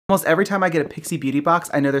Almost every time I get a Pixi beauty box,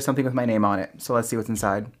 I know there's something with my name on it. So let's see what's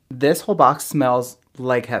inside. This whole box smells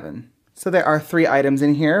like heaven. So there are 3 items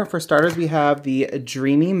in here. For starters, we have the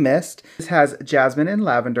Dreamy Mist. This has jasmine and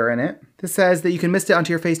lavender in it. This says that you can mist it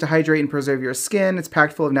onto your face to hydrate and preserve your skin. It's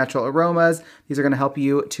packed full of natural aromas. These are gonna help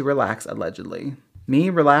you to relax, allegedly. Me,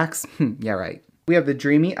 relax? Yeah, right. We have the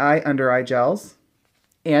Dreamy Eye Under Eye Gels.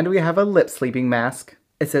 And we have a lip sleeping mask.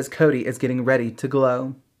 It says Cody is getting ready to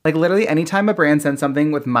glow. Like literally anytime a brand sends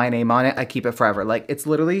something with my name on it, I keep it forever. Like it's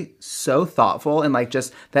literally so thoughtful and like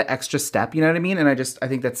just that extra step, you know what I mean? And I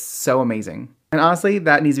think that's so amazing. And honestly,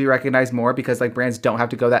 that needs to be recognized more because like brands don't have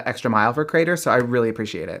to go that extra mile for creators. So I really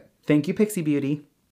appreciate it. Thank you, Pixi Beauty.